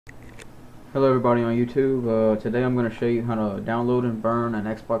Hello everybody on YouTube. Today I'm going to show you how to download and burn an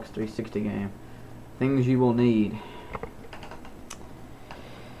Xbox 360 game. Things you will need: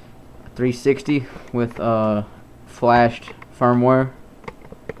 360 with flashed firmware.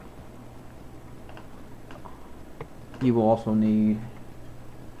 You will also need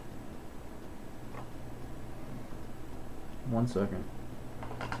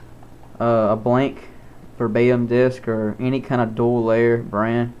a blank Verbatim disc or any kind of dual layer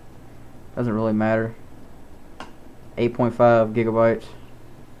brand. Doesn't really matter. 8.5 gigabytes.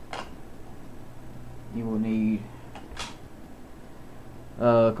 You will need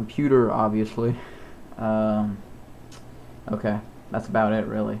a computer, obviously. Okay, that's about it,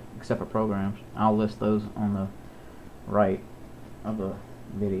 really, except for programs. I'll list those on the right of the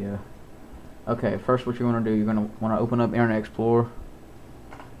video. Okay, first what you want to do, you're going to want to open up Internet Explorer.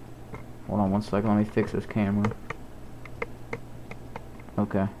 Hold on one second, let me fix this camera.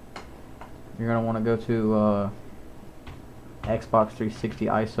 Okay. You're going to want to go to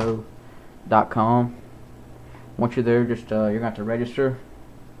Xbox360ISO.com. Once you're there, just you're going to have to register,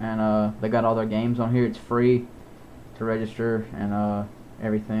 and they got all their games on here. It's free to register and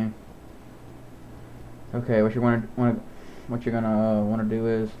everything. Okay, what you're gonna want to do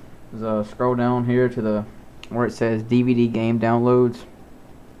is scroll down here to the where it says DVD game downloads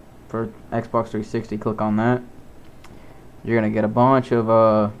for Xbox 360. Click on that. You're gonna get a bunch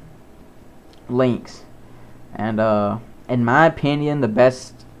of links, and in my opinion, the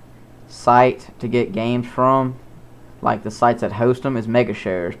best site to get games from, like the sites that host them, is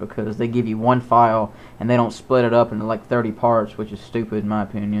MegaShares, because they give you one file and they don't split it up into like 30 parts, which is stupid in my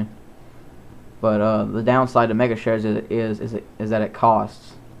opinion. But the downside to MegaShares is that it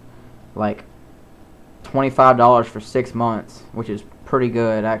costs like $25 for 6 months, which is pretty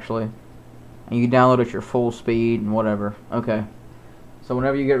good actually, and you download at your full speed and whatever. Okay, so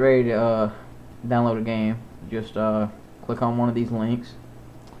whenever you get ready to download a game, just click on one of these links,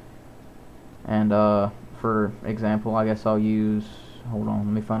 and for example, I guess I'll use, hold on, let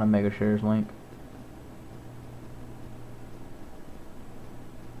me find a MegaShares link.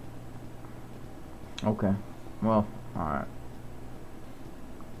 Okay, well, alright,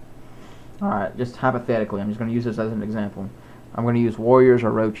 just hypothetically, I'm just going to use this as an example. I'm going to use Warriors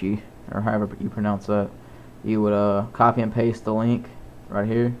or Rochi, or however you pronounce that. You would copy and paste the link right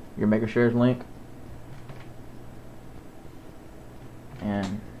here, your MegaShares link,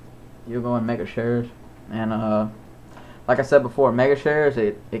 and you'll go in MegaShares, and like I said before, MegaShares,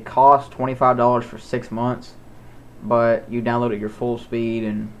 it costs $25 for 6 months, but you download at your full speed,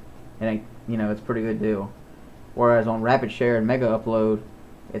 and it's a pretty good deal. Whereas on Rapid Share and Mega Upload,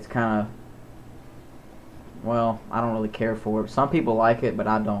 it's kind of, well, I don't really care for it. Some people like it, but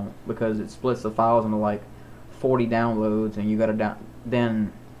I don't, because it splits the files into like 40 downloads, and you gotta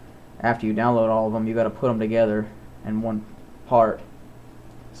then after you download all of them, you gotta put them together in one part.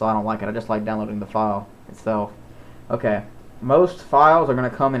 So I don't like it. I just like downloading the file itself. Okay, most files are gonna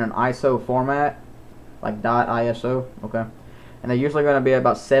come in an ISO format, like .iso. Okay, and they're usually gonna be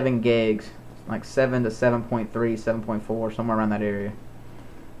about 7 gigs, like 7 to 7.3, 7.4, somewhere around that area.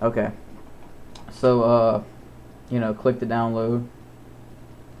 Okay, so click the download,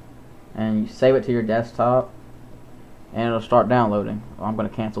 and you save it to your desktop, and it'll start downloading. Well, I'm going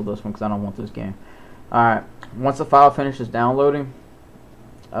to cancel this one because I don't want this game. Alright, once the file finishes downloading,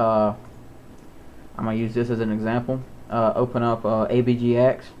 I'm going to use this as an example. Open up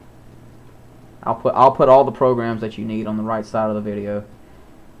ABGX. I'll put all the programs that you need on the right side of the video.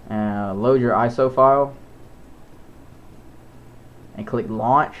 Load your ISO file, and click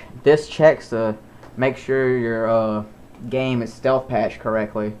launch. This checks to make sure your game is stealth patched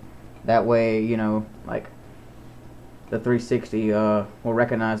correctly. That way, like the 360 will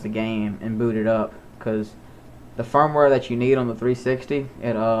recognize the game and boot it up, because the firmware that you need on the 360,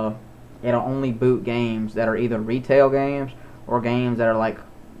 it'll only boot games that are either retail games or games that are like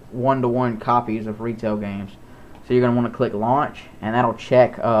one-to-one copies of retail games. So you're going to want to click launch, and that'll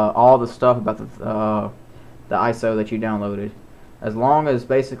check all the stuff about the ISO that you downloaded. As long as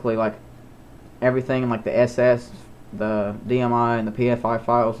basically like everything like the SS, the DMI, and the PFI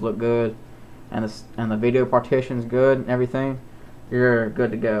files look good, and the video partition's good and everything, you're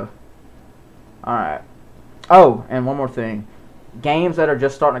good to go. Alright. Oh, and one more thing. Games that are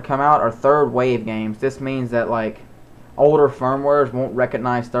just starting to come out are third wave games. This means that like older firmwares won't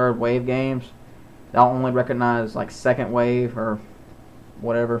recognize third wave games. They'll only recognize like second wave or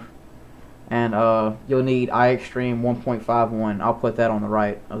whatever. And you'll need iExtreme 1.51. I'll put that on the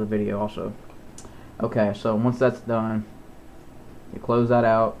right of the video also. Okay, so once that's done, you close that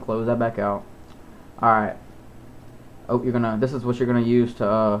out, close that back out. Alright. this is what you're gonna use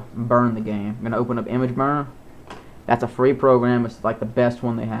to burn the game. You're gonna open up ImgBurn. That's a free program. It's like the best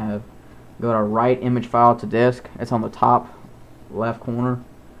one they have. Go to write image file to disk. It's on the top left corner.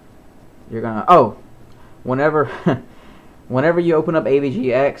 You're gonna whenever whenever you open up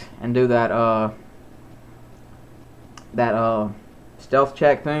AVGX and do that stealth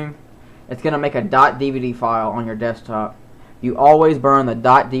check thing, it's gonna make a .dvd file on your desktop. You always burn the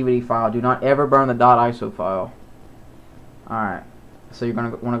 .dvd file. Do not ever burn the .iso file. Alright, so you're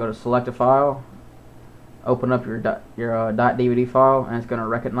gonna want to go to select a file, open up your .dvd file, and it's gonna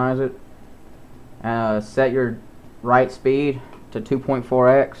recognize it. Set your write speed to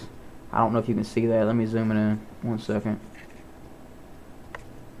 2.4x. I don't know if you can see that. Let me zoom it in 1 second.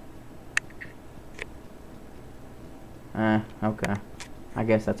 Okay. I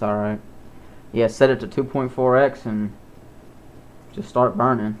guess that's alright. Yeah, set it to 2.4x and just start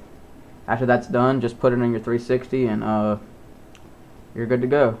burning. After that's done, just put it in your 360 and you're good to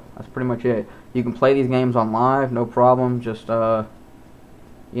go. That's pretty much it. You can play these games on live, no problem. Just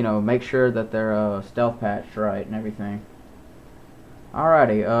you know, make sure that they're stealth patched right and everything.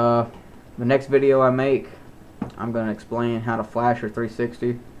 Alrighty, the next video I make, I'm gonna explain how to flash your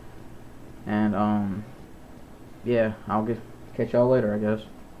 360, and yeah, I'll catch y'all later, I guess.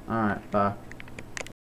 Alright, bye.